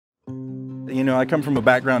You know, I come from a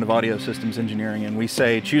background of audio systems engineering, and we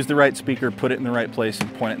say choose the right speaker, put it in the right place,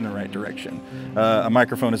 and point it in the right direction. A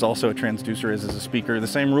microphone is also a transducer, as is a speaker. The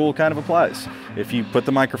same rule kind of applies. If you put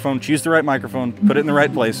the microphone, choose the right microphone, put it in the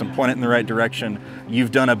right place, and point it in the right direction,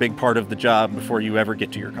 you've done a big part of the job before you ever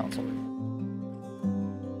get to your console.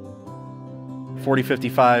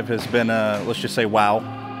 4055 has been, let's just say,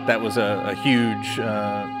 wow. That was a huge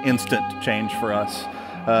instant change for us.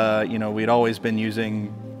 You know, we'd always been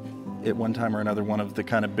using, at one time or another, one of the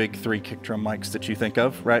kind of big 3 kick drum mics that you think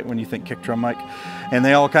of, right, when you think kick drum mic. And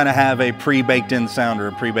they all kind of have a pre-baked in sound or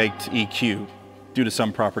a pre-baked EQ due to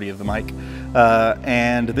some property of the mic.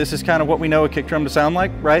 And this is kind of what we know a kick drum to sound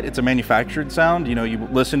like, right? It's a manufactured sound. You know, you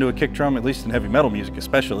listen to a kick drum, at least in heavy metal music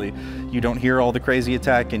especially, you don't hear all the crazy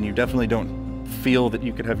attack, and you definitely don't feel that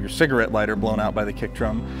you could have your cigarette lighter blown out by the kick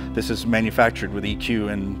drum. This is manufactured with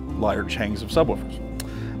EQ and large hangs of subwoofers.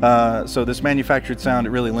 So this manufactured sound, it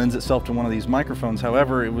really lends itself to one of these microphones.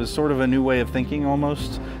 However, it was sort of a new way of thinking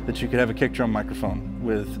almost, that you could have a kick drum microphone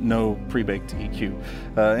with no pre-baked EQ.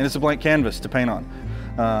 And it's a blank canvas to paint on.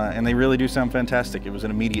 And they really do sound fantastic. It was an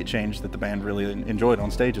immediate change that the band really enjoyed on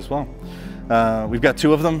stage as well. We've got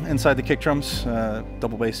 2 of them inside the kick drums,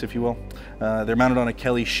 double bass if you will. They're mounted on a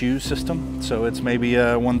Kelly shoe system, so it's maybe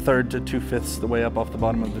 1/3 to 2/5 the way up off the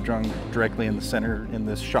bottom of the drum, directly in the center in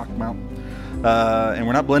this shock mount. And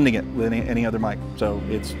we're not blending it with any other mic, so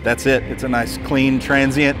that's it. It's a nice, clean,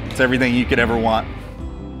 transient. It's everything you could ever want.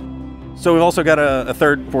 So we've also got a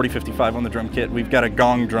third 4055 on the drum kit. We've got a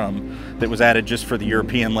gong drum that was added just for the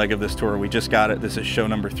European leg of this tour. We just got it. This is show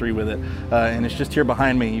number 3 with it. And it's just here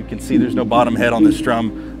behind me. You can see there's no bottom head on this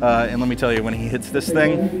drum. And let me tell you, when he hits this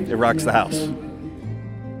thing, it rocks the house.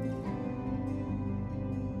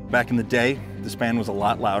 Back in the day, this band was a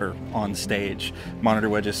lot louder on stage. Monitor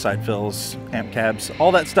wedges, side fills, amp cabs,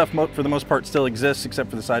 all that stuff for the most part still exists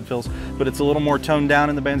except for the side fills, but it's a little more toned down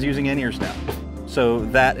and the band's using in-ears now. So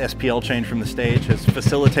that SPL change from the stage has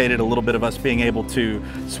facilitated a little bit of us being able to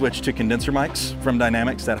switch to condenser mics from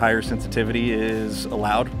dynamics. That higher sensitivity is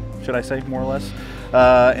allowed, should I say, more or less.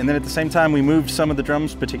 And then at the same time, we moved some of the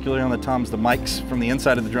drums, particularly on the toms, the mics from the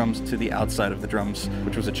inside of the drums to the outside of the drums,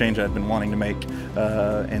 which was a change I'd been wanting to make.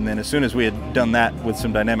 And then as soon as we had done that with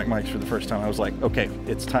some dynamic mics for the first time, I was like, okay,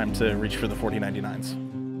 it's time to reach for the 4099s.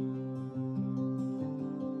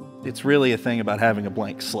 It's really a thing about having a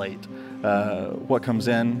blank slate. What comes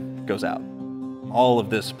in, goes out. All of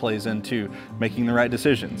this plays into making the right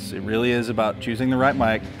decisions. It really is about choosing the right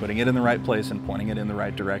mic, putting it in the right place, and pointing it in the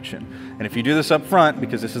right direction. And if you do this up front,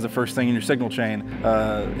 because this is the first thing in your signal chain,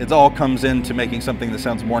 it all comes into making something that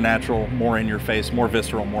sounds more natural, more in your face, more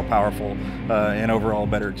visceral, more powerful, and overall a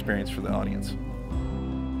better experience for the audience.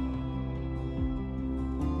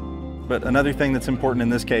 But another thing that's important in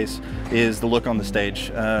this case is the look on the stage.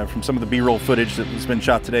 From some of the B-roll footage that's been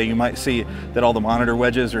shot today, you might see that all the monitor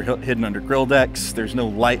wedges are hidden under grill decks. There's no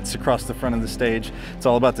lights across the front of the stage. It's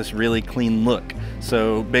all about this really clean look.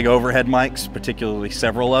 So big overhead mics, particularly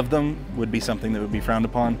several of them, would be something that would be frowned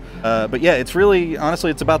upon. But yeah, it's really,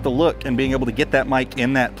 honestly, it's about the look and being able to get that mic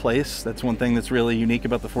in that place. That's one thing that's really unique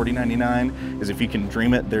about the 4099, is if you can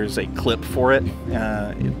dream it, there's a clip for it,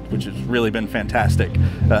 which has really been fantastic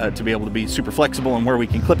to be able to be super flexible in where we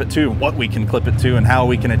can clip it to, what we can clip it to, and how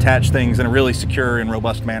we can attach things in a really secure and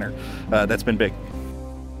robust manner. That's been big.